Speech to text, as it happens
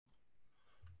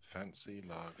Fancy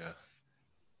lager,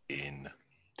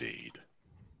 indeed.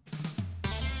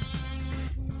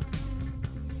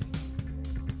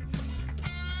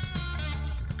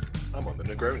 I'm on the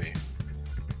Negroni.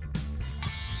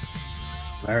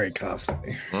 Very classy.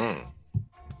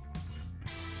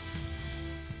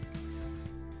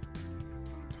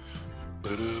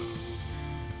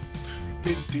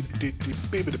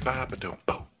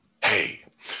 Hey,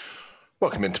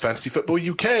 welcome into Fantasy Football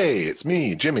UK. It's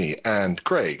me, Jimmy, and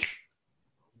Craig.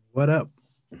 What up?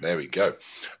 There we go.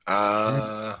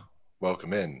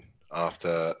 Welcome in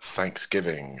after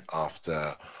Thanksgiving,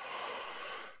 after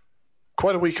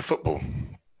quite a week of football.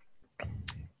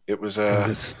 It was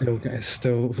It's still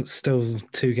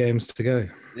 2 games to go.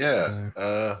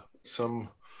 Yeah, some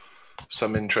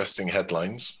interesting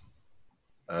headlines.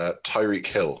 Tyreek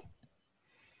Hill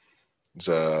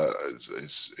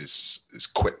is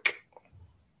quick.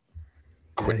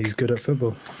 Yeah, he's good at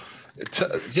football.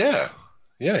 Yeah,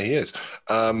 he is.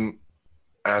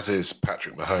 As is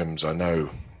Patrick Mahomes. I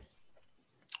know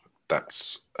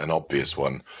that's an obvious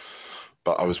one,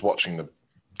 but I was watching the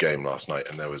game last night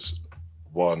and there was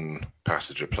one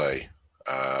passage of play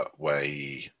where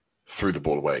he threw the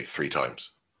ball away 3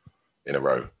 times in a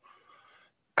row,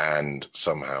 and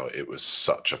somehow it was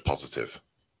such a positive.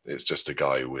 It's just a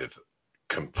guy with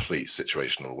complete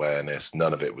situational awareness.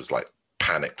 None of it was like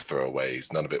panicked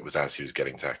throwaways. None of it was as he was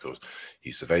getting tackled.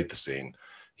 He surveyed the scene.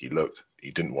 He looked.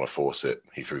 He didn't want to force it.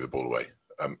 He threw the ball away.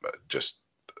 Just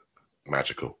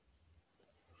magical,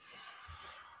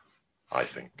 I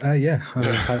think. Yeah, I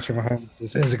mean, Patrick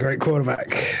Mahomes is a great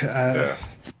quarterback.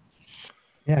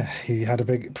 Yeah, he had a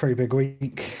pretty big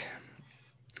week.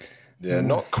 Yeah,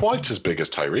 not quite as big as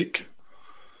Tyreek.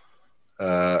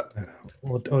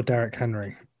 Or Derrick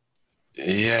Henry.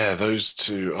 Yeah, those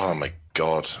two. Oh my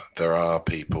God, there are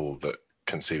people that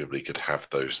conceivably could have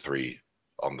those 3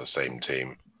 on the same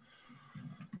team.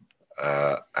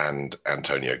 And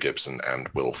Antonio Gibson and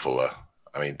Will Fuller.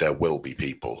 I mean, there will be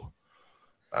people.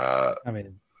 I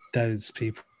mean, those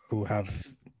people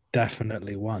have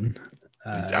definitely won.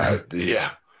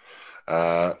 Yeah.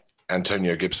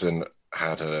 Antonio Gibson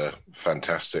had a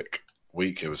fantastic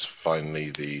week. It was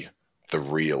finally the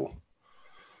real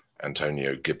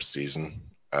Antonio Gibbs season.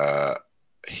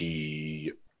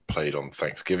 He played on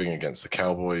Thanksgiving against the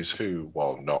Cowboys, who,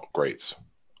 while not great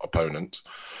opponent,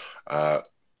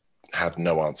 had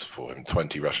no answer for him.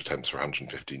 20 rush attempts for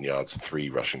 115 yards, 3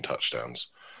 rushing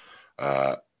touchdowns.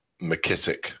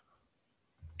 McKissick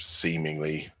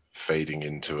seemingly fading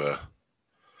into a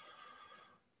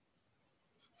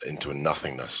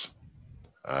nothingness.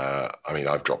 I mean,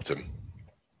 I've dropped him.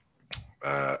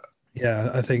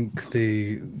 Yeah, I think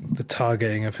the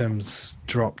targeting of him's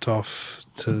dropped off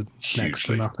to hugely. Next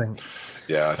to nothing.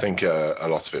 Yeah, I think a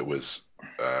lot of it was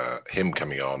him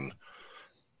coming on,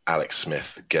 Alex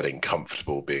Smith getting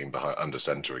comfortable being under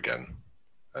center again,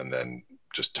 and then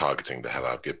just targeting the hell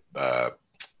out of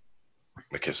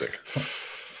McKissick.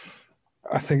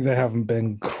 I think they haven't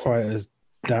been quite as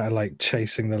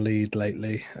chasing the lead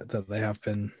lately that they have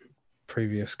been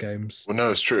previous games. Well, no,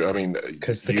 it's true. I mean,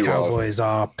 because the Cowboys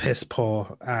are piss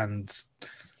poor, and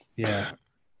yeah.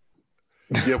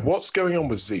 Yeah, what's going on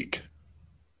with Zeke?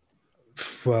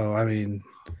 Well, I mean,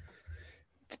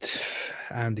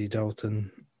 Andy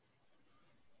Dalton.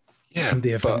 Yeah,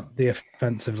 the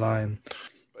offensive line.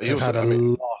 He also had a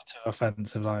lot of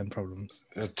offensive line problems.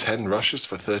 10 rushes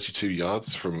for 32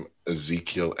 yards from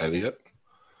Ezekiel Elliott.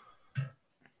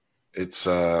 It's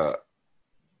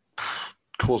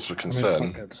cause for concern. I mean,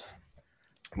 it's not good.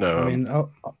 No, I mean,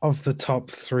 of the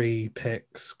top 3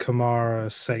 picks, Kamara,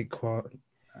 Saquon,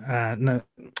 not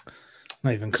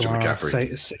even Kamara,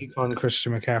 Saquon,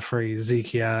 Christian McCaffrey,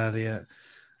 Ezekiel Elliott.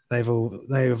 They've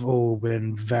all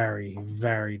been very,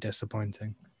 very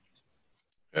disappointing.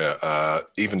 Yeah,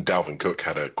 even Dalvin Cook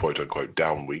had a quote-unquote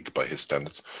down week by his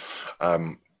standards.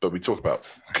 But we talk about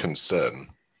concern.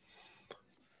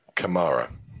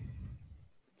 Kamara.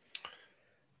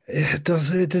 It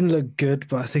didn't look good,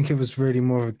 but I think it was really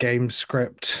more of a game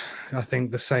script. I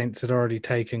think the Saints had already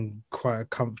taken quite a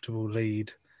comfortable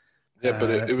lead. Yeah,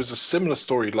 but it was a similar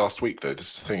story last week, though.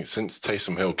 This is the thing. Since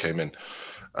Taysom Hill came in,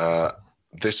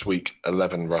 this week,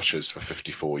 11 rushes for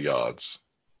 54 yards,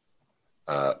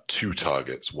 2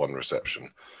 targets, 1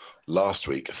 reception. Last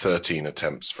week, 13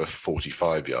 attempts for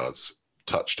 45 yards,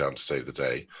 touchdown to save the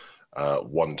day,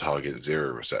 1 target,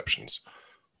 0 receptions.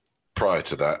 Prior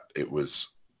to that, it was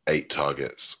 8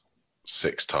 targets,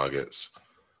 6 targets,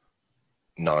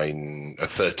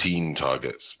 13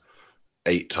 targets,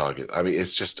 8 targets. I mean,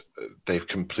 it's just they've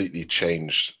completely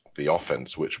changed the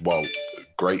offense, which, while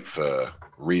great for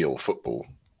real football,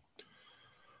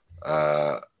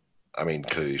 I mean,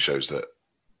 clearly shows that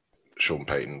Sean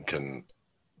Payton can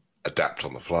adapt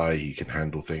on the fly. He can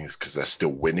handle things because they're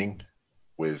still winning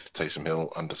with Taysom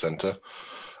Hill under center,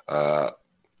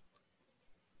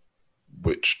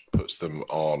 which puts them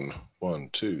on 1,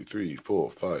 2, 3,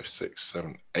 4, 5, 6,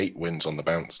 7, 8 wins on the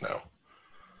bounce now.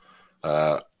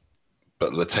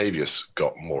 But Latavius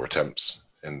got more attempts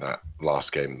in that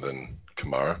last game than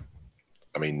Kamara.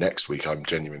 I mean, next week I'm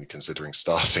genuinely considering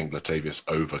starting Latavius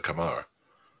over Kamara,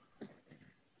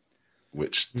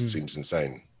 which seems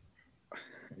insane.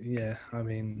 Yeah, I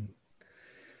mean,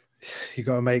 you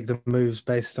got to make the moves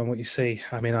based on what you see.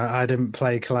 I mean, I didn't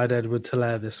play Clyde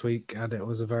Edwards-Helaire this week, and it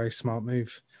was a very smart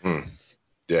move.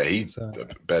 Yeah, he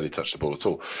barely touched the ball at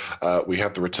all. We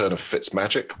had the return of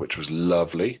Fitzmagic, which was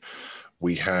lovely.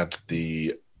 We had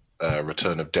the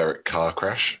return of Derek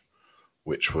Carcrash,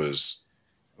 which was...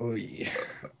 Oh, yeah.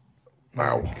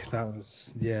 Wow. That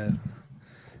was, yeah.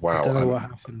 Wow. I don't know what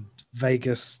happened.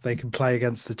 Vegas, they can play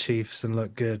against the Chiefs and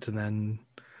look good, and then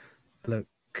look,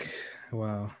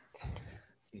 wow.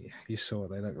 You saw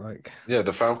what they look like. Yeah,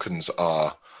 the Falcons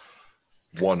are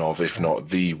one of, if not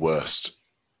the worst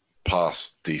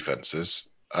pass defenses.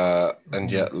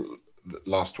 And yet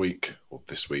last week, or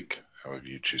this week, however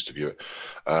you choose to view it,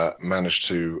 managed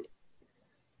to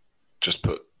just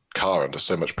put Carr under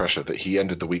so much pressure that he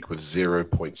ended the week with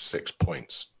 0.6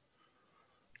 points.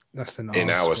 That's in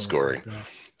our scoring.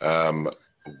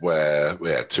 Where we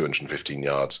had 215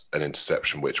 yards, an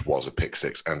interception, which was a pick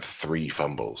six, and 3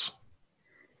 fumbles.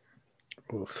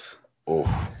 Oof.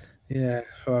 Oh. Yeah,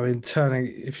 well, I mean,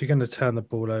 if you're going to turn the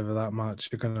ball over that much,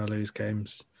 you're going to lose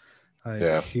games.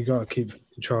 You got to keep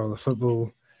control of the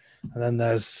football. And then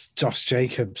there's Josh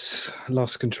Jacobs,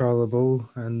 lost control of the ball,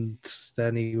 and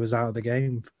then he was out of the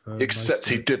game. Except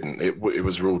he didn't. It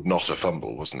was ruled not a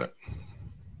fumble, wasn't it?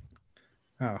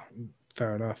 Oh,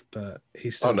 fair enough, but he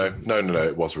still... Oh, no,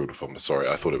 it was ruled a fumble. Sorry,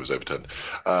 I thought it was overturned.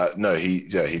 No,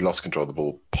 he lost control of the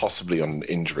ball, possibly on an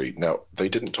injury. Now, they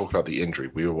didn't talk about the injury.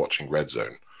 We were watching Red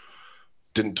Zone.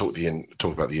 Didn't talk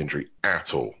about the injury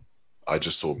at all. I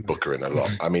just saw Booker in a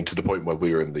lot. I mean, to the point where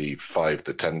we were in the 5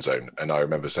 to 10 zone, and I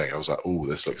remember saying, I was like, oh,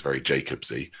 this looks very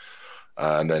Jacobsy.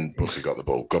 And then Booker got the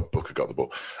ball. Booker got the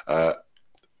ball. But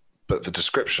the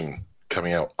description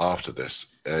coming out after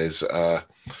this is...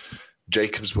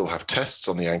 Jacobs will have tests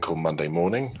on the ankle Monday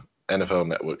morning. NFL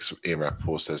Network's Ian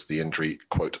Rappaport says the injury,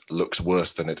 quote, looks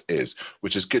worse than it is,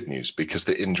 which is good news because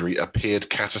the injury appeared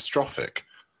catastrophic.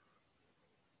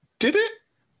 Did it?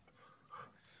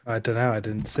 I don't know. I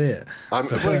didn't see it.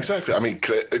 Well, exactly. I mean,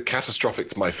 catastrophic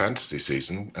to my fantasy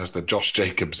season as the Josh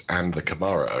Jacobs and the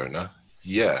Kamara owner.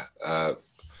 Yeah.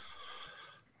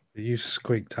 You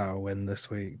squeaked out a win this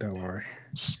week. Don't worry.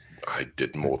 I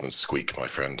did more than squeak, my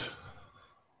friend.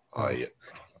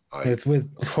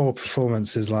 With poor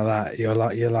performances like that, you're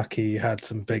lucky you had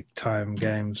some big time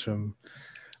games from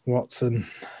Watson.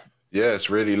 Yeah, it's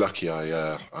really lucky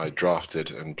I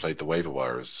drafted and played the waiver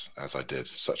wire as I did.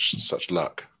 Such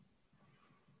luck.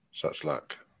 Such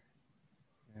luck.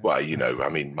 Yeah. Well, you know, I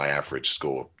mean, my average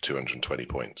score 220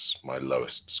 points. My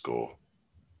lowest score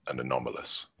an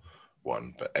anomalous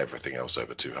one, but everything else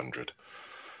over 200.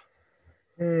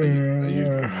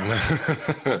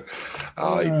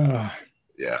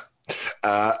 Yeah.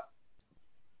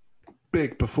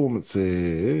 Big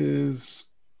performances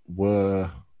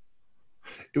were...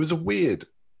 It was a weird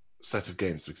set of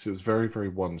games because it was very, very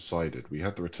one-sided. We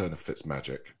had the return of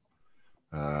Fitzmagic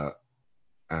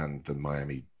and the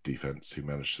Miami defense who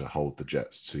managed to hold the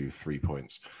Jets to 3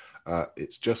 points.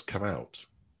 It's just come out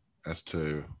as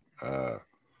to...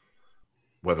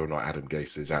 whether or not Adam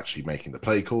Gase is actually making the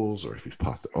play calls or if he's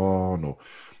passed it on,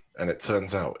 and it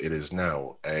turns out it is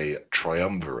now a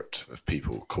triumvirate of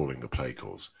people calling the play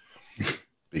calls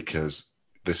because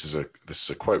this is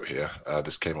a quote here.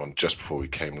 This came on just before we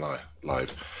came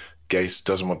live. Gase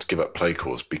doesn't want to give up play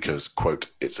calls because,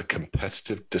 quote, it's a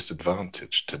competitive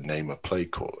disadvantage to name a play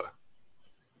caller.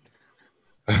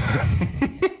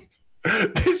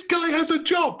 This guy has a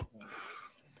job.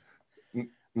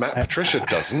 Matt Patricia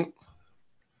doesn't.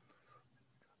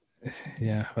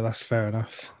 Yeah, well, that's fair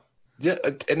enough. Yeah,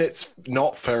 and it's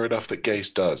not fair enough that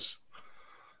Gase does.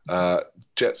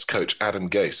 Jets coach Adam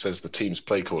Gase says the team's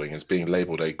play calling is being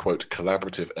labelled a, quote,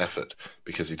 collaborative effort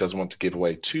because he doesn't want to give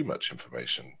away too much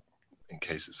information in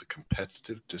case it's a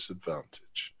competitive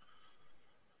disadvantage.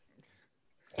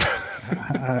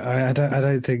 I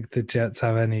don't think the Jets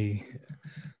have any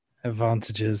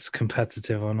advantages,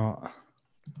 competitive or not.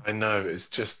 I know, it's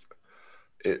just...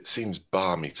 It seems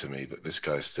balmy to me that this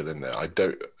guy's still in there. I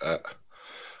don't...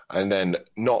 and then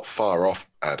not far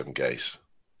off Adam Gase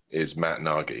is Matt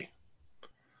Nagy,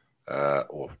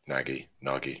 or Nagy,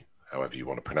 however you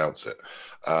want to pronounce it.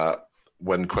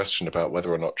 When questioned about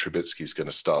whether or not Trubisky's going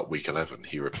to start week 11,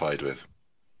 he replied with,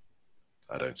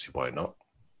 "I don't see why not."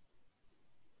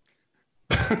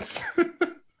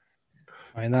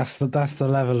 I mean, that's the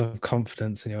level of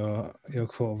confidence in your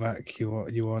quarterback you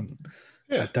want.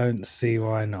 Yeah. I don't see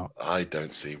why not. I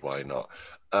don't see why not.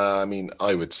 I mean,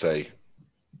 I would say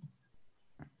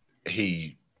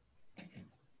he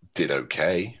did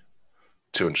okay.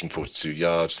 242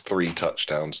 yards, 3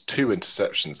 touchdowns, 2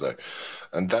 interceptions though,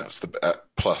 and that's the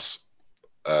plus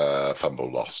fumble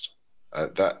lost.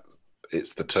 That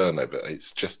it's the turnover.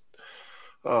 It's just,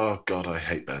 oh God, I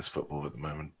hate Bears football at the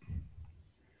moment.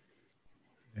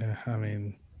 Yeah, I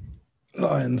mean,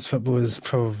 Lions football is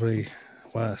probably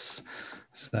worse.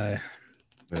 So,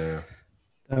 yeah,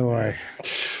 don't worry.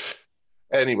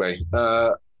 Anyway,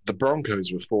 the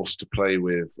Broncos were forced to play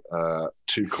with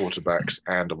 2 quarterbacks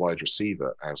and a wide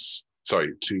receiver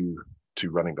two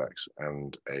running backs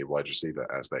and a wide receiver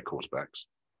as their quarterbacks,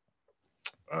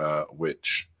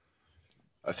 which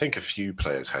I think a few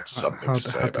players had something to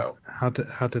say about. How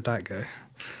did that go?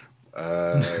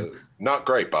 Not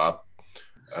great, Bob.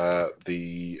 I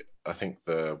think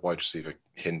the wide receiver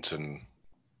Hinton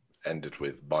ended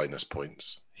with minus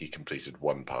points. He completed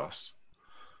 1 pass,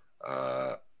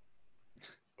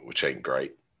 which ain't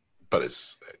great, but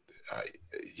it's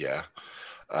yeah.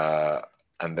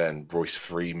 And then Royce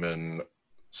Freeman,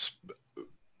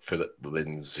 Philip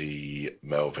Lindsay,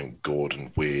 Melvin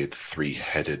Gordon, weird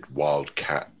 3-headed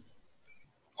wildcat,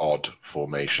 odd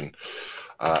formation.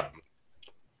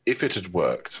 If it had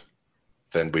worked,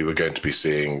 then we were going to be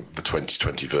seeing the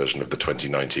 2020 version of the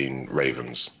 2019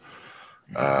 Ravens.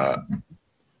 But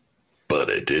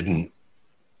it didn't.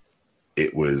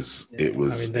 It was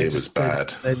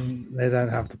bad. They don't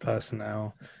have the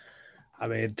personnel. I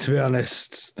mean, to be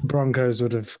honest, the Broncos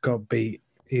would have got beat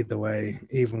either way,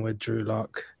 even with Drew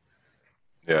Lock.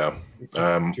 Yeah.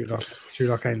 Drew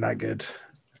Lock ain't that good.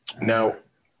 Now,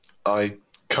 I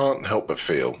can't help but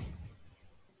feel,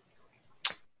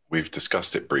 we've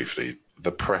discussed it briefly,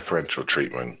 the preferential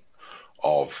treatment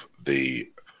of the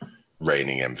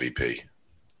reigning MVP.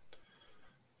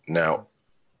 Now,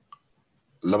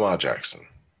 Lamar Jackson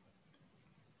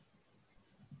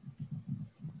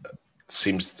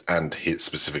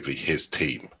specifically his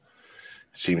team,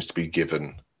 seems to be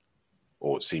given,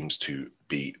 or it seems to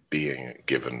be being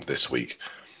given this week,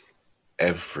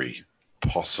 every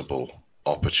possible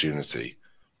opportunity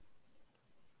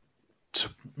to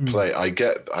play.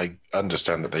 I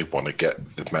understand that they want to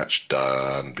get the match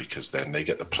done because then they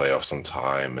get the playoffs on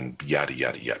time and yada,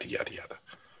 yada, yada, yada, yada.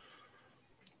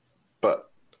 But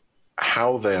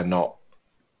how they are not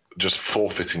just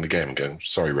forfeiting the game and going,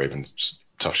 sorry, Ravens,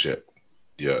 tough shit.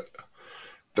 Yeah.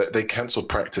 They cancelled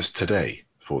practice today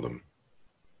for them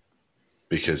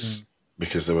because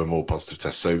there were more positive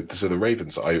tests. So the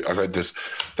Ravens, I read this,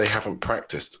 they haven't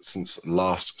practiced since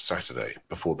last Saturday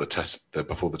before the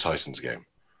Titans game.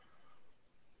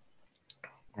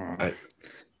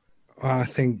 I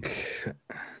think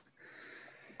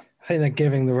they're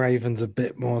giving the Ravens a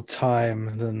bit more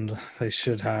time than they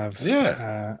should have.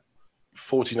 Yeah.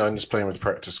 49ers playing with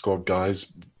practice squad guys.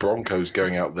 Broncos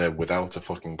going out there without a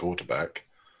fucking quarterback.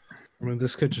 I mean,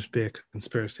 this could just be a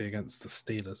conspiracy against the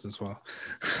Steelers as well.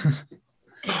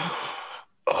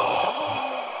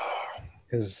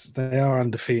 Because they are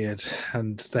undefeated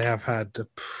and they have had a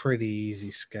pretty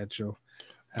easy schedule.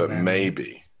 But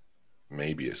maybe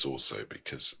it's also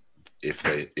because if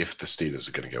the Steelers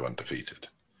are going to go undefeated,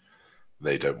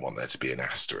 they don't want there to be an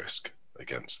asterisk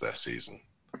against their season.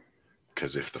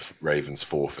 Because if the Ravens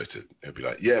forfeited, it'd be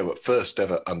like, yeah, what first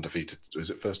ever undefeated? Is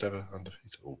it first ever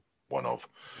undefeated or one of?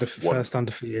 The first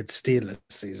undefeated Steelers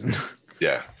season.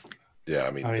 Yeah. I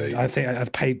mean, I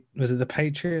think was it the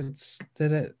Patriots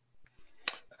did it?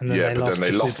 And then then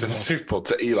they lost in the Super Bowl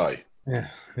to Eli. Yeah.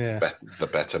 The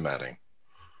better Manning.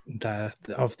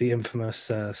 Of the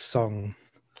infamous song.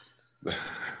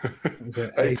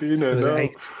 18 and 0.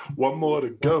 One more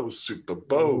to go. Super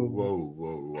Bowl.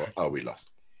 Whoa. Oh, we lost.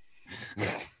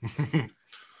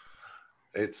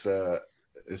 It's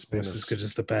been as good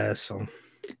as the Bears song.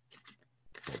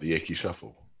 The Icky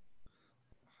Shuffle.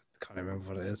 I can't remember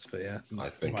what it is, but yeah. I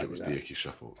think it was the Icky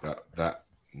Shuffle. That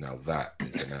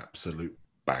is an absolute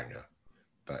banger.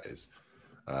 That is.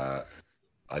 I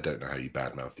don't know how you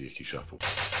badmouth the Icky Shuffle.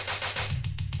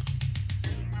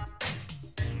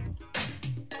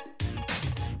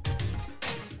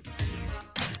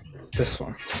 This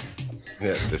one.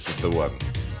 Yeah, this is the one.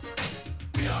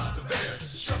 We are the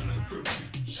Bears, shuffling the crew,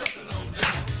 shuffling on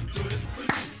down, doing it for you.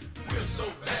 We're so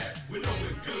bad, we know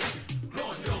we're good,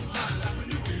 blowing your mind like we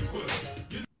knew we would.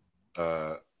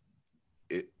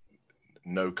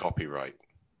 no copyright.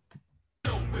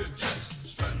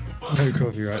 No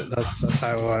copyright. That's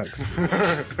how it works.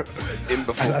 In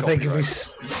before I think if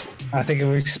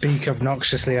we speak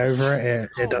obnoxiously over it,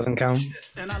 it doesn't count.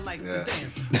 Yeah.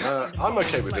 I'm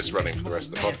okay with this running for the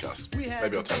rest of the podcast.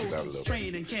 Maybe I'll turn it down a little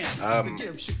bit.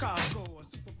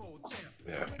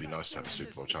 Yeah, it'd be nice to have a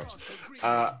Super Bowl chance.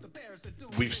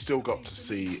 We've still got to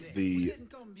see the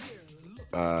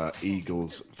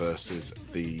Eagles versus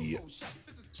the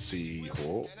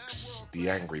Seahawks, the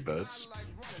Angry Birds,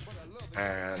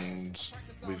 and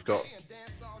we've got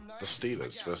the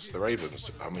Steelers versus the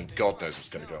Ravens. I mean, God knows what's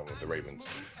going to go on with the Ravens.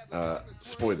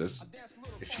 Spoilers,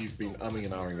 if you've been umming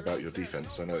and ahhing about your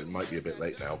defense, I know it might be a bit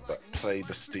late now, but play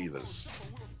the Steelers.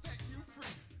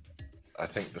 I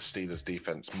think the Steelers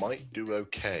defense might do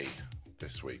okay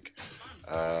this week.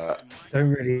 Don't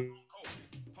really.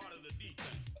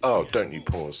 Oh, don't you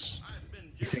pause.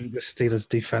 You think the Steelers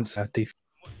defense have defense?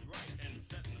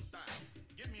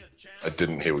 I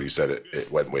didn't hear what you said.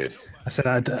 It went weird. I said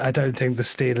I don't think the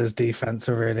Steelers defense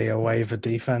are really a waiver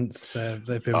defense. They've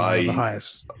been one of the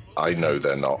highest. I know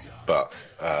they're not, but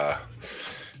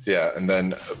yeah. And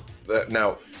then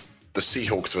now the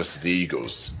Seahawks versus the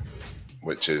Eagles,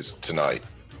 which is tonight,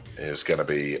 is going to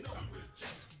be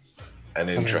an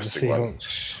interesting the Seahawks one.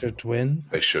 Should win.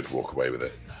 They should walk away with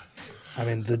it. I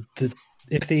mean,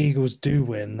 if the Eagles do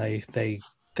win, they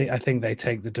I think they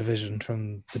take the division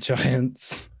from the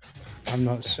Giants. I'm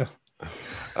not sure.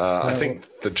 I think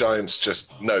the Giants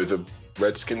the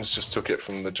Redskins just took it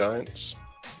from the Giants.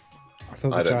 I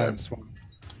thought the Giants won.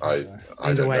 I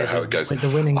don't know how it goes. The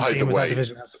winning Either team way, of that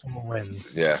division has 4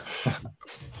 wins. Yeah.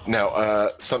 Now,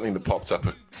 something that popped up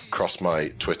across my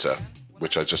Twitter,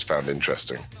 which I just found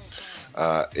interesting.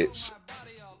 It's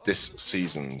this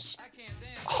season's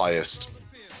highest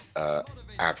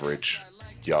average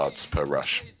yards per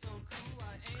rush.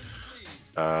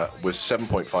 With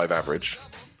 7.5 average,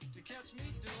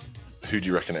 who do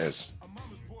you reckon it is?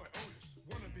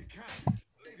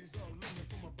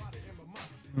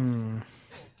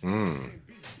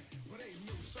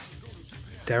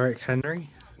 Derrick Henry?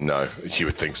 No, you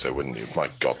would think so, wouldn't you? My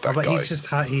God, that but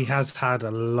guy. He has had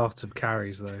a lot of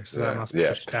carries though, so that must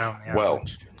push down the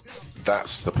average.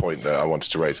 That's the point that I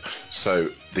wanted to raise.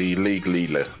 So the league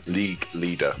leader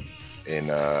in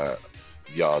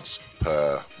yards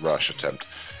per rush attempt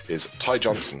is Ty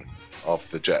Johnson of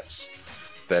the Jets.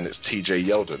 Then it's TJ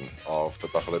Yeldon of the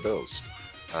Buffalo Bills,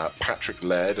 Patrick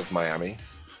Laird of Miami,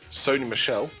 Sony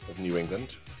Michel of New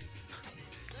England,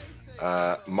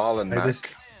 Marlon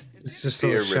Mack. It's just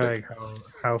sort of showing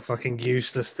how fucking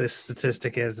useless this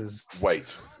statistic is.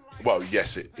 Wait. Well,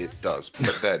 yes, it does.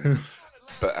 But then,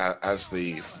 as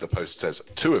the post says,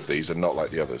 2 of these are not like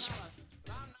the others.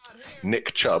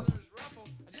 Nick Chubb,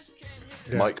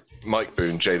 Mike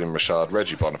Boone, Jalen Richard,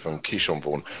 Reggie Bonifant, Keyshawn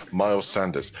Vaughn, Miles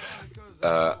Sanders.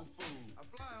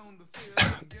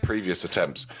 Previous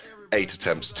attempts, 8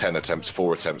 attempts, 10 attempts,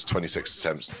 4 attempts, 26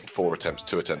 attempts, 4 attempts,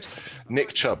 2 attempts.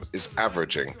 Nick Chubb is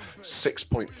averaging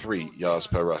 6.3 yards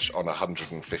per rush on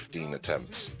 115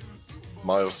 attempts.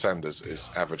 Miles Sanders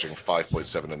is averaging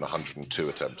 5.7 in 102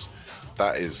 attempts.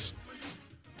 That is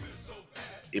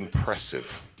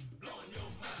impressive.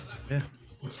 Yeah,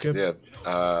 that's good. Yeah,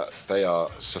 they are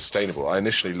sustainable. I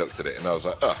initially looked at it and I was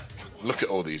like, look at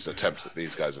all these attempts that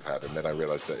these guys have had. And then I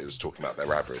realized that it was talking about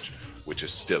their average, which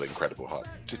is still incredible hard.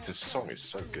 Dude, this song is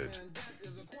so good.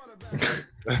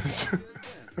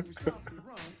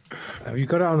 Have you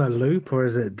got it on a loop or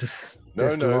is it just No.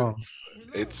 long?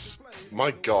 It's,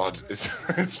 my God, it's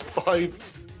 5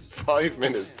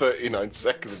 minutes, 39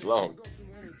 seconds long.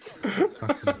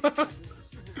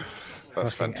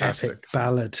 That's fantastic. Epic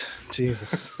ballad.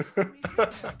 Jesus.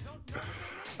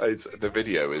 The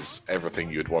video is everything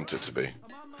you'd want it to be.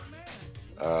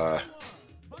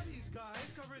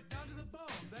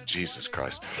 Jesus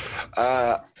Christ.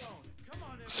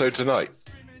 So tonight,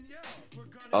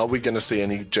 are we going to see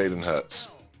any Jalen Hurts?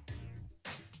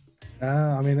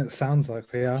 I mean, it sounds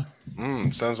like we are.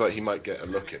 Sounds like he might get a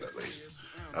look in at least,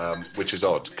 which is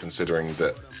odd considering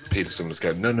that Peterson was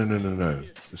going, no.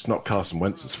 It's not Carson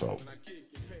Wentz's fault.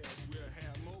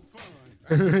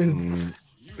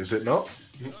 Is it not?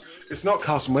 It's not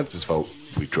Carson Wentz's fault.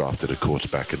 We drafted a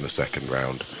quarterback in the 2nd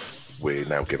round. We're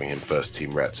now giving him first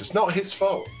team reps. It's not his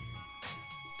fault.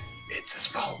 It's his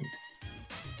fault.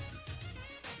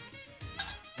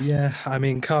 Yeah, I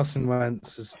mean, Carson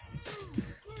Wentz is...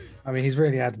 I mean, he's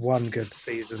really had one good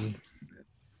season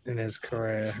in his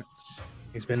career.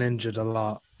 He's been injured a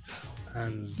lot.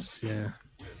 And, yeah...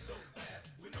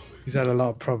 He's had a lot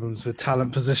of problems with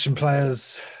talent position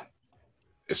players.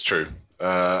 It's true.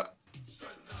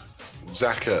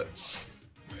 Zach Ertz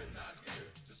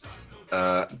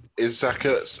Is Zach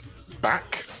Ertz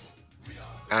back?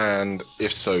 And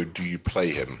if so, do you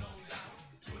play him?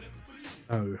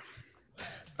 No.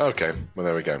 Okay, well,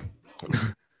 there we go.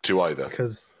 To either.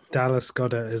 Because Dallas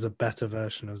Goedert is a better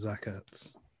version of Zach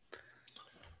Ertz.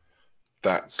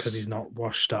 That's because he's not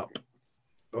washed up.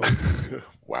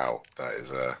 Wow,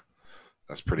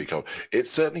 that's pretty cool. It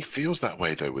certainly feels that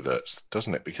way though with Ertz,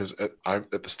 doesn't it? Because at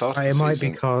the start of the season, it might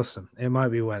be Carson, it might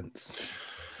be Wentz.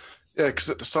 Yeah, because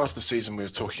at the start of the season we were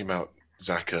talking about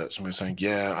Zach Ertz and we were saying,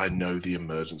 yeah, I know the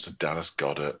emergence of Dallas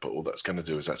Goedert, but all that's going to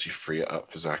do is actually free it up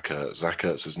for Zach Ertz. Zach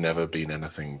Ertz has never been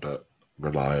anything but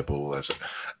reliable,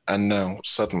 and now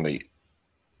suddenly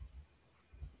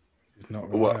he's not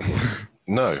reliable. Well,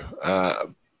 no,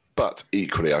 but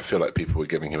equally, I feel like people were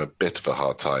giving him a bit of a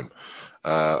hard time.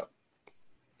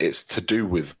 It's to do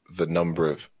with the number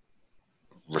of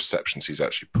receptions he's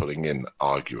actually pulling in,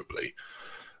 arguably.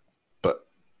 But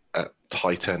at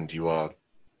tight end, you are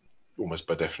almost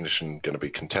by definition going to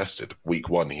be contested. Week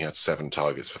 1, he had 7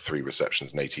 targets for 3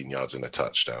 receptions and 18 yards and a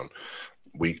touchdown.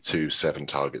 Week 2, 7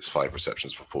 targets, 5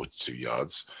 receptions for 42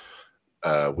 yards.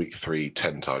 Week 3,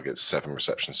 10 targets, 7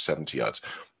 receptions, 70 yards.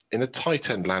 In a tight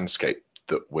end landscape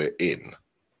that we're in,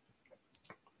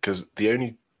 because the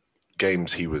only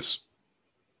games he was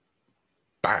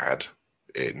bad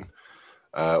in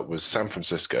was San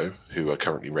Francisco, who are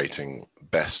currently rating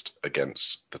best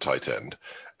against the tight end,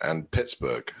 and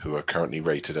Pittsburgh, who are currently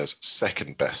rated as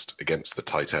second best against the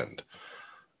tight end.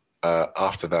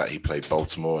 After that, he played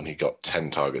Baltimore and he got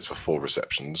 10 targets for 4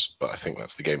 receptions, but I think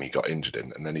that's the game he got injured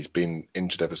in, and then he's been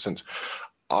injured ever since.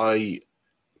 I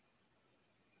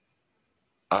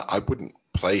wouldn't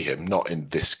play him, not in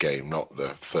this game, not the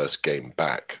first game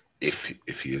back, if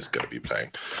he is going to be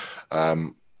playing.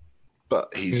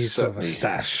 But he's certainly sort of a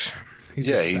stash.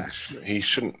 He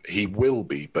shouldn't. He will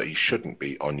be, but he shouldn't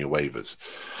be on your waivers.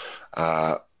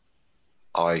 I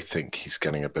think he's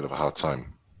getting a bit of a hard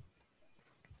time,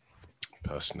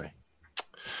 personally.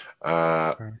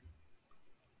 Yeah,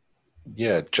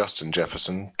 Justin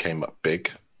Jefferson came up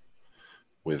big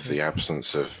with the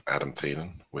absence of Adam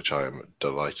Thielen, which I am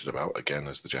delighted about, again,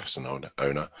 as the Jefferson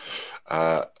owner.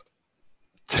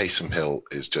 Taysom Hill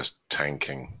is just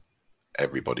tanking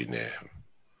everybody near him.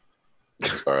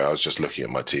 Sorry, I was just looking at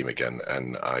my team again,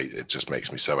 and it just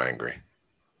makes me so angry.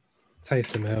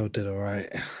 Taysom Hill did all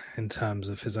right in terms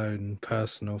of his own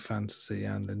personal fantasy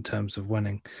and in terms of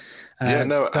winning.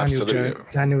 Absolutely.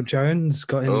 Daniel Jones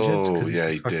got injured. Oh, yeah,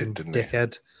 he did, didn't he?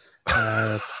 Dickhead.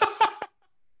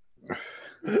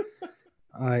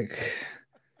 I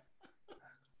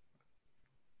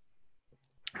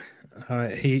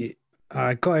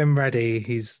got him ready.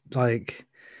 He's like,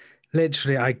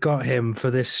 literally, I got him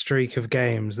for this streak of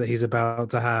games that he's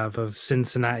about to have of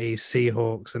Cincinnati,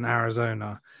 Seahawks, and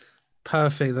Arizona.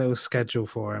 Perfect little schedule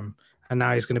for him. And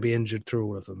now he's going to be injured through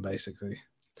all of them, basically.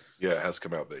 Yeah, it has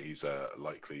come out that he's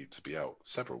likely to be out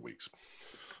several weeks.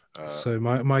 So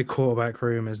my quarterback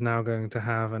room is now going to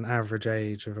have an average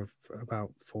age of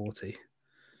about 40.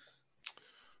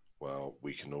 Well,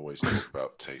 we can always talk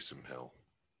about Taysom Hill.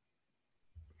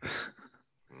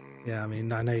 Yeah, I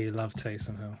mean, I know you love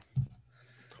Taysom Hill.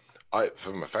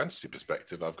 From a fantasy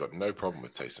perspective, I've got no problem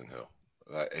with Taysom Hill.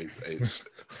 It's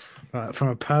from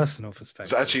a personal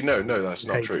perspective. Actually, no, that's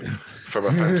not true. From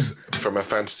a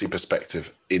fantasy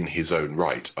perspective, in his own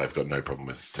right, I've got no problem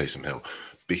with Taysom Hill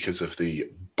because of the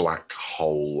black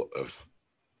hole of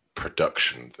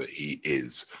production that he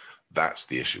is. That's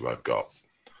the issue I've got.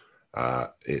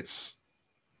 It's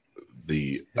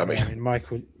the. Yeah, I mean,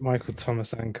 Michael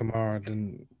Thomas and Kamara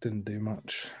didn't do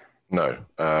much. No,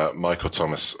 Michael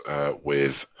Thomas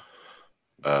with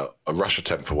a rush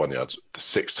attempt for 1 yard,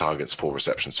 6 targets, 4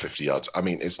 receptions, 50 yards. I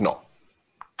mean, it's not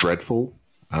dreadful.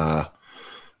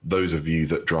 Those of you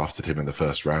that drafted him in the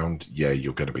first round, yeah,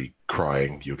 you're going to be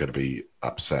crying. You're going to be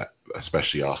upset,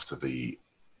 especially after the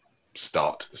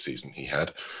start to the season he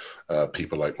had.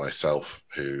 People like myself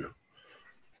who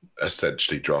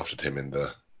essentially drafted him in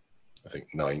the, I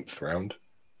think, 9th round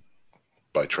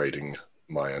by trading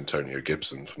my Antonio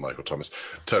Gibson for Michael Thomas.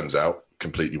 Turns out,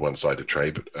 completely one-sided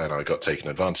trade, and I got taken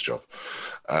advantage of.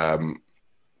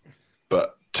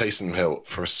 But Taysom Hill,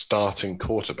 for a starting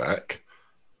quarterback,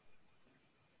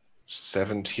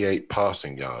 78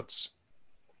 passing yards.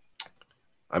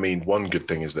 I mean, one good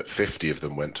thing is that 50 of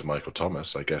them went to Michael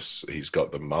Thomas. I guess he's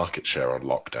got the market share on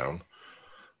lockdown.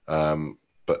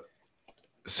 But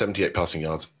 78 passing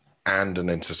yards and an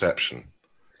interception.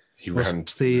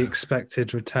 What's the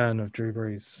expected return of Drew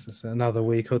Brees? Is it another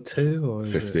week or two? Or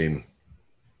 15.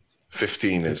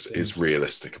 15 is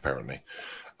realistic, apparently.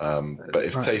 But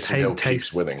if Taysom Hill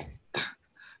keeps winning...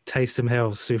 Taysom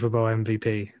Hill, Super Bowl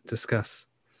MVP? Discuss.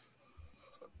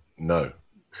 No.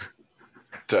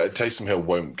 Taysom Hill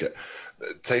won't get...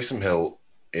 Taysom Hill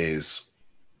is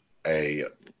a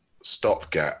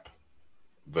stopgap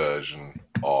version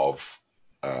of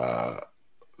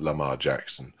Lamar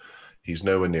Jackson. He's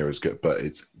nowhere near as good, but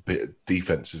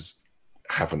defenses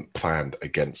haven't planned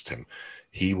against him.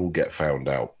 He will get found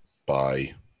out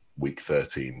by week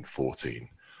 13, 14.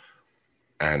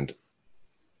 And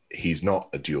he's not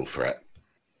a dual threat.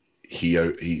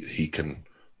 He can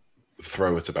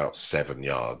throw it about 7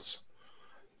 yards.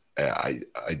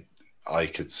 I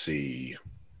could see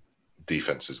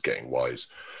defenses getting wise,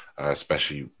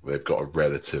 especially they've got a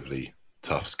relatively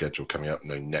tough schedule coming up.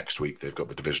 Next week they've got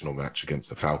the divisional match against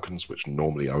the Falcons, which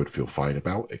normally I would feel fine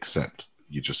about, except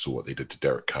you just saw what they did to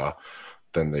Derek Carr.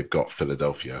 Then they've got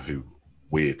Philadelphia, who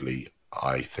weirdly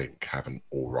I think have an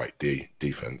all right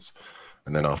defense.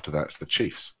 And then after that, it's the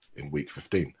Chiefs in week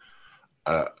 15.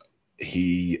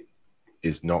 He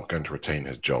is not going to retain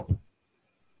his job,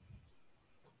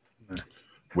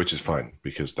 which is fine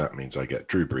because that means I get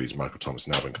Drew Brees, Michael Thomas,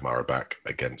 and Alvin Kamara back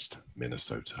against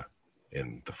Minnesota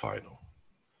in the final.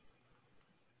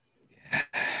 Yeah.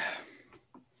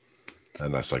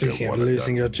 Unless Speaking I go of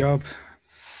losing your job,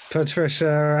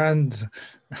 Patricia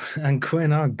and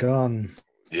Quinn are gone.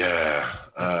 Yeah.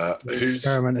 The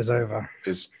experiment is over.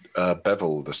 Is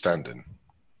Bevel the stand-in?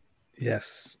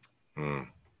 Yes. Mm.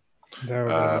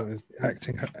 Bevel is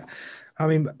acting. I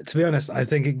mean, to be honest, I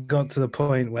think it got to the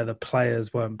point where the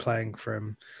players weren't playing for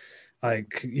him.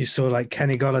 Like you saw, like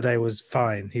Kenny Golladay was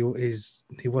fine. He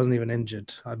wasn't even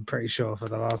injured. I'm pretty sure for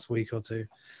the last week or two.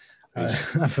 I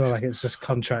feel like it's just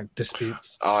contract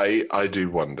disputes. I do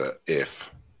wonder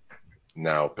if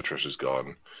now Patricia's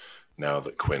gone, now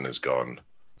that Quinn has gone,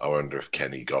 I wonder if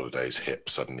Kenny Golladay's hip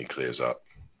suddenly clears up.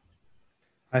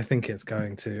 I think it's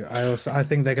going to. I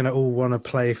think they're going to all want to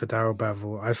play for Darrell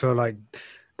Bevell. I feel like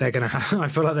they're going to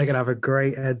have a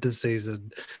great end of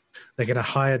season. They're going to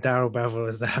hire Darrell Bevell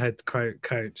as their head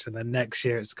coach, and then next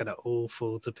year it's going to all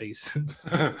fall to pieces.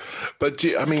 But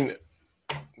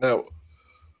now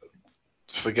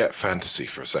forget fantasy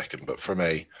for a second, but from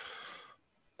a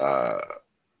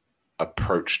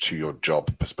approach to your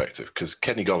job perspective, because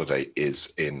Kenny Golladay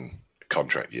is in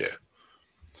contract year.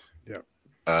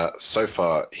 Yeah. So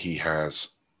far, he has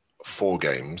 4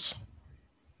 games.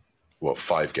 Well,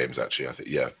 5 games actually. I think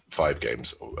 5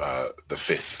 games. The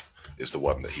 5th is the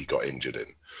one that he got injured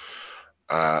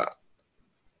in.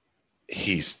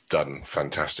 He's done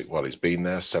fantastic while he's been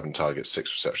there. 7 targets,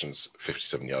 6 receptions,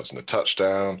 57 yards and a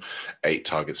touchdown. 8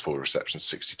 targets, 4 receptions,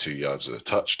 62 yards and a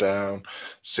touchdown.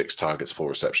 6 targets, 4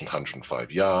 receptions,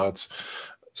 105 yards.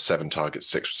 7 targets,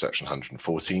 6 receptions,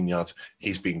 114 yards.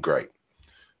 He's been great.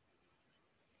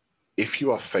 If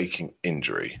you are faking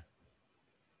injury,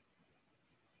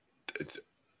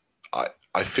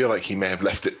 I feel like he may have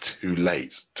left it too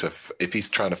late if he's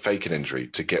trying to fake an injury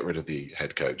to get rid of the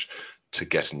head coach to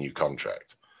get a new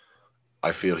contract.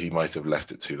 I feel he might have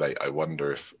left it too late. I wonder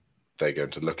if they're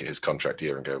going to look at his contract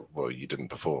year and go, well, you didn't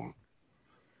perform.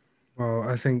 Well,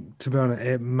 I think, to be honest,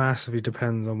 it massively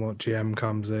depends on what GM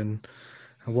comes in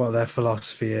and what their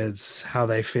philosophy is, how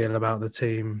they feel about the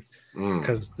team.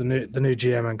 Because the new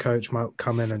GM and coach might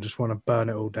come in and just want to burn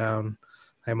it all down.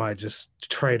 They might just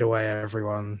trade away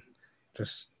everyone,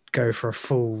 just go for a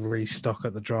full restock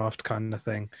at the draft kind of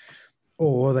thing.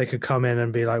 Or they could come in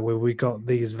and be like, well, we got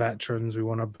these veterans, we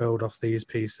want to build off these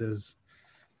pieces.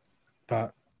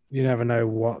 But you never know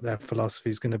what their philosophy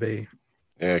is going to be.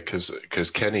 Yeah, because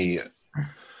Kenny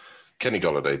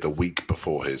Golladay, the week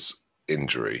before his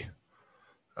injury,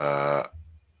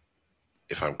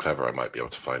 if I'm clever, I might be able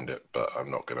to find it, but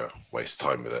I'm not going to waste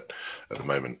time with it at the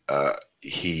moment.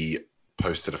 He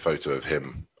posted a photo of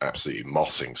him absolutely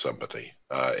mossing somebody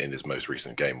in his most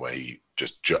recent game where he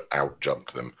just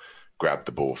out-jumped them, grabbed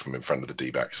the ball from in front of the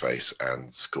D-back's face and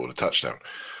scored a touchdown.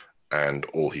 And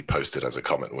all he posted as a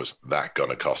comment was, "That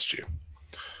gonna cost you."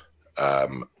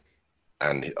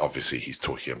 And obviously he's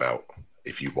talking about,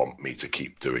 if you want me to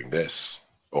keep doing this,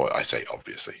 or I say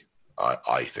obviously,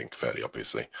 I think fairly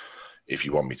obviously, if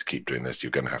you want me to keep doing this,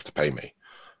 you're going to have to pay me.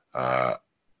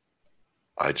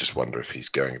 I just wonder if he's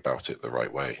going about it the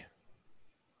right way.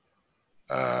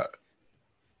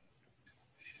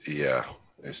 Yeah,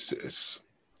 it's.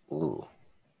 Ooh.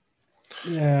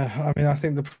 Yeah, I mean, I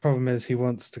think the problem is he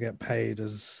wants to get paid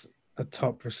as a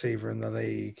top receiver in the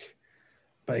league,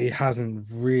 but he hasn't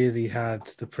really had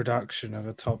the production of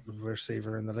a top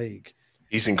receiver in the league.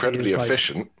 He's incredibly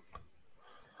efficient.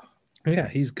 Yeah,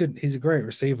 he's good. He's a great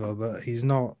receiver, but he's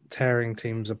not tearing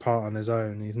teams apart on his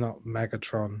own. He's not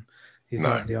Megatron. He's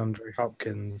not the Andre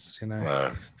Hopkins, you know.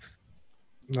 No.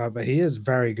 No, but he is a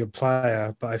very good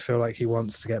player, but I feel like he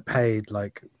wants to get paid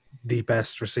like the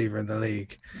best receiver in the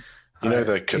league. You know,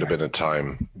 there could have been a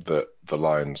time that the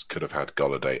Lions could have had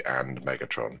Golladay and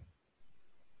Megatron.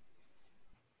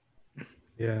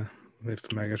 Yeah, if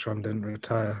Megatron didn't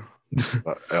retire.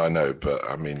 I know, but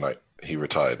I mean, like, he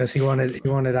retired because he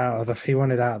wanted out of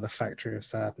the factory of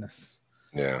sadness.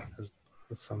 Yeah, as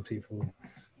some people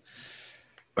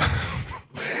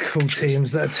call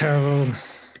teams that are terrible.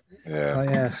 Yeah,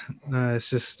 yeah. No, it's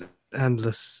just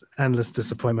endless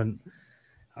disappointment.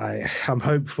 I'm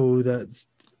hopeful that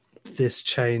this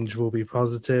change will be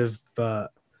positive,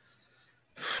 but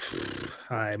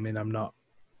I mean, I'm not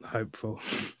hopeful.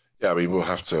 Yeah, I mean, we'll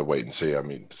have to wait and see. I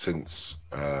mean, since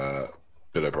Bill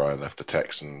O'Brien left the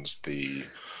Texans, you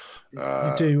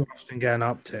do often get an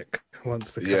uptick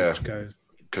once the coach goes.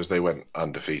 Because they went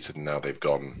undefeated and now they've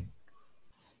gone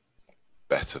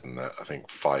better than that. I think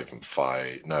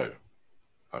 5-5. No,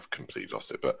 I've completely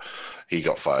lost it. But he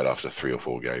got fired after 3 or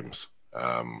 4 games.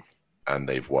 And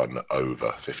they've won over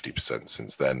 50%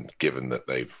 since then, given that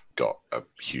they've got a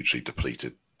hugely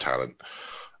depleted talent.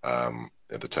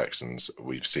 The Texans,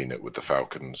 we've seen it with the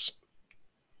Falcons,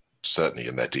 certainly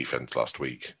in their defense last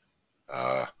week.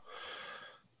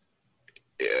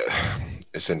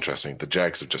 It's interesting. The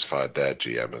Jags have just fired their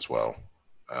GM as well.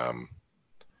 Adam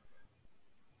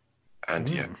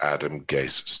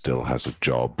Gase still has a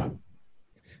job.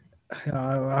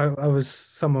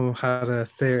 Someone had a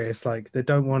theory. It's like they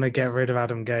don't want to get rid of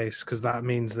Adam Gase because that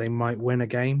means they might win a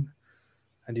game.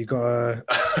 And you've got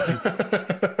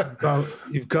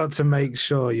to make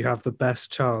sure you have the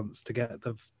best chance to get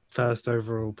the first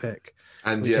overall pick.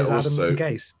 And which is Adam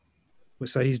Gase.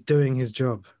 So he's doing his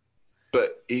job.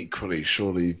 But equally,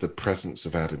 surely the presence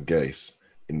of Adam Gase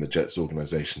in the Jets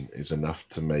organization is enough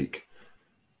to make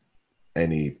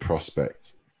any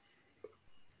prospect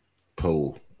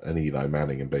pull an Eli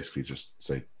Manning and basically just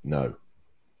say no.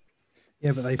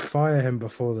 Yeah, but they fire him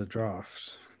before the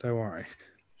draft. Don't worry.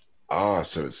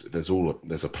 So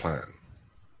there's a plan.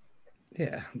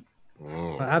 Yeah.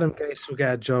 Like Adam Gase will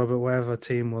get a job at whatever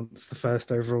team wants the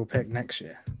first overall pick next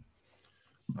year.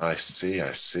 I see.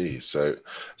 So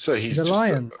he's a just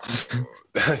lion.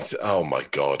 Oh my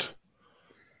God.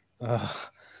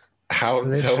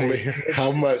 Tell me,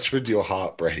 how much would your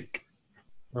heart break?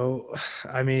 Well,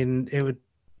 I mean, it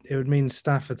would mean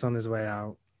Stafford's on his way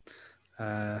out.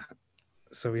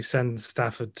 So we send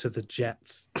Stafford to the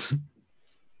Jets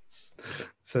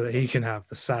so that he can have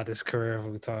the saddest career of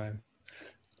all time.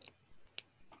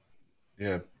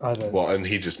 Yeah. And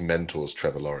he just mentors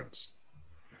Trevor Lawrence.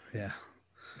 Yeah.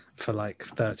 For like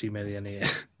 30 million a year.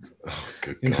 Oh,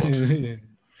 good God.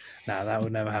 No, that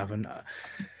would never happen.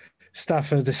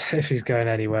 Stafford, if he's going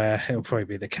anywhere, it'll probably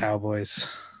be the Cowboys.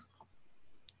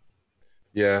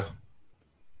 Yeah.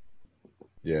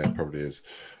 Yeah, it probably is.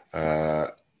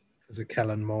 There's a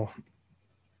Kellen Moore.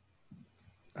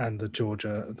 And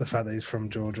the fact that he's from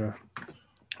Georgia,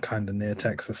 kind of near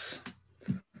Texas.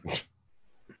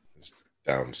 It's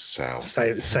down south.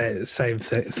 Same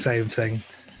thing.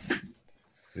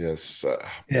 Yes.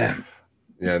 Yeah.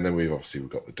 Yeah, and then we've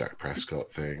got the Dak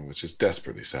Prescott thing, which is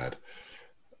desperately sad.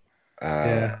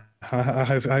 I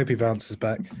hope he bounces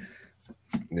back.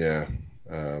 Yeah.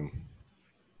 And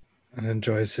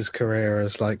enjoys his career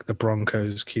as like the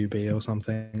Broncos QB or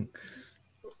something.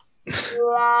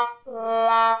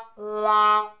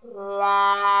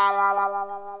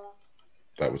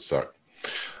 That would suck.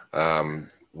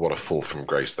 What a fall from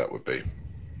grace that would be.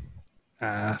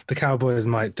 The Cowboys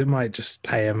might just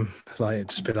pay him, like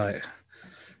just be like,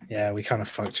 yeah, we kind of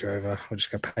fucked you over. We're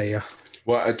just gonna pay you.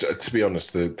 Well, to be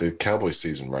honest, the Cowboys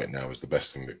season right now is the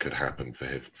best thing that could happen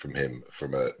from him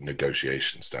from a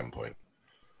negotiation standpoint.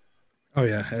 Oh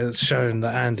yeah, it's shown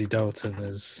that Andy Dalton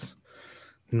is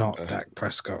not Dak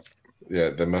Prescott. Yeah,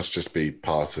 there must just be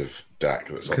part of Dak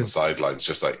that's on the sidelines,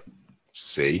 just like,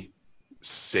 see.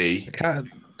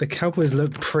 The Cowboys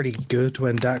looked pretty good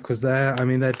when Dak was there. I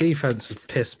mean, their defense was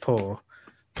piss poor,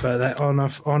 but on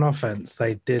offense,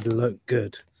 they did look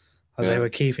good. They were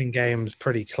keeping games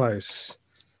pretty close.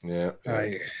 Yeah.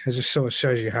 It just sort of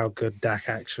shows you how good Dak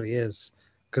actually is.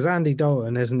 Because Andy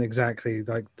Dalton isn't exactly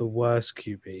like the worst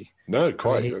QB. No,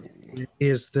 quite. He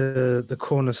is the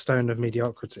cornerstone of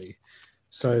mediocrity.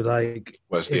 So, like...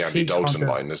 Well, it's the Andy Dalton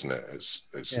line, isn't it?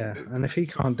 And if he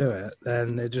can't do it,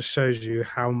 then it just shows you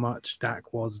how much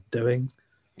Dak was doing.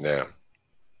 Yeah.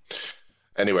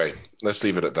 Anyway, let's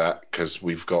leave it at that because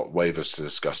we've got waivers to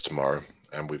discuss tomorrow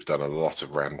and we've done a lot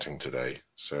of ranting today.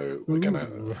 So we're going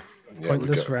to...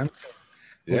 Pointless rant.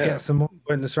 We'll get some more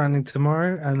pointless ranting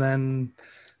tomorrow and then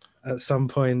at some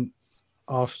point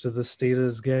after the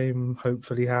Steelers game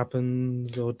hopefully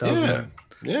happens or doesn't.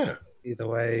 Yeah. Either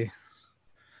way,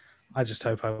 I just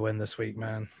hope I win this week,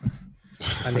 man.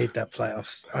 I need that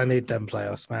playoffs. I need them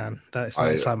playoffs, man. That's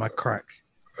like my crack.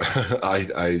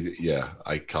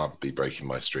 I can't be breaking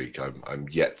my streak. I'm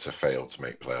yet to fail to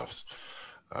make playoffs,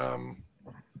 and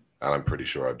I'm pretty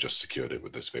sure I've just secured it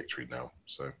with this victory now.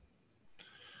 So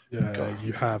yeah,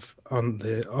 you have on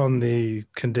the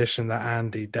condition that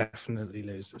Andy definitely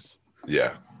loses.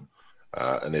 Yeah.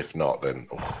 And if not, then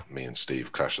me and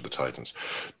Steve clash of the Titans.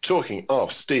 Talking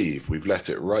of Steve, we've let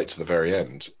it right to the very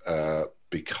end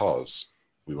because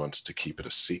we wanted to keep it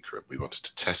a secret. We wanted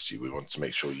to test you. We wanted to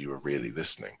make sure you were really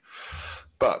listening.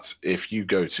 But if you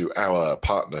go to our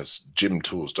partners,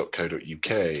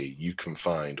 gymtools.co.uk, you can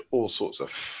find all sorts of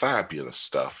fabulous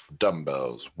stuff,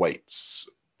 dumbbells, weights,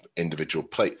 individual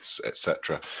plates,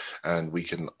 etc., and we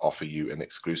can offer you an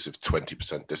exclusive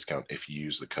 20% discount if you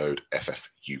use the code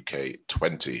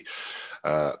FFUK20.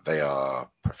 They are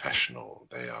professional,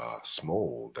 they are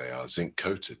small, they are zinc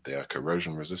coated, they are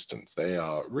corrosion resistant, they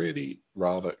are really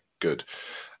rather good.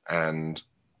 And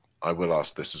I will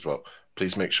ask this as well,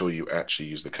 please make sure you actually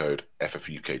use the code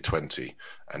FFUK20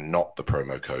 and not the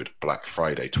promo code Black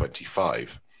Friday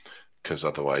 25. Because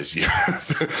otherwise,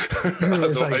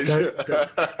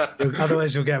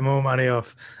 otherwise you'll get more money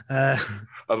off.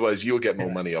 Otherwise, you'll get more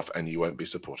money off, and you won't be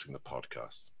supporting the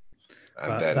podcast.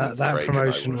 And then that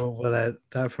promotion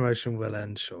will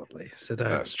end shortly. So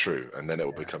that's true, and then it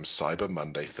will become Cyber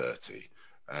Monday 30,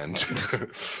 and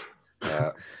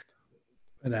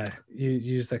you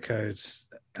use the codes.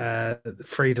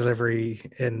 Free delivery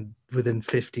within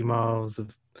 50 miles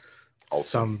of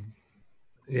some.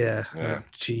 Yeah.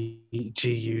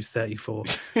 GU 34.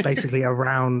 Basically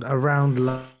around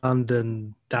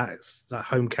London, that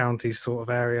home county sort of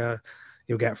area,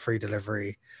 you'll get free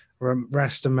delivery.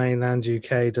 Rest of mainland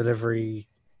UK delivery,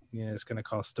 it's going to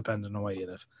cost depending on where you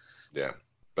live. Yeah,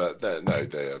 but they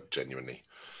are genuinely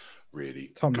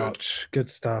really top notch, good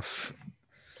stuff.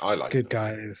 I like good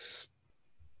guys.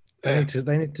 They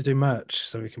need to do merch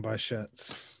so we can buy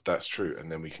shirts. That's true,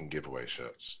 and then we can give away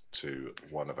shirts to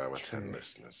one of our 10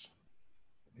 listeners.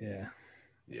 Yeah.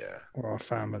 Or our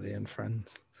family and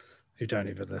friends who don't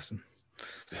even listen.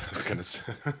 I was going to say.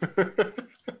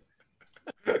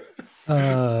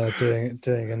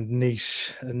 Doing a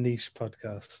niche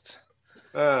podcast.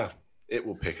 It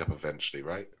will pick up eventually,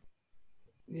 right?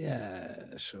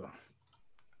 Yeah, sure.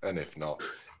 And if not,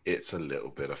 it's a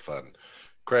little bit of fun.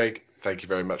 Craig, thank you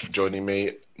very much for joining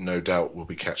me. No doubt we'll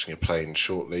be catching a plane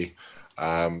shortly.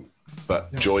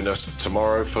 But join us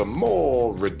tomorrow for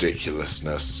more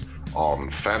ridiculousness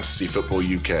on Fantasy Football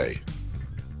UK.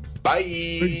 Bye!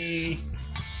 Peace.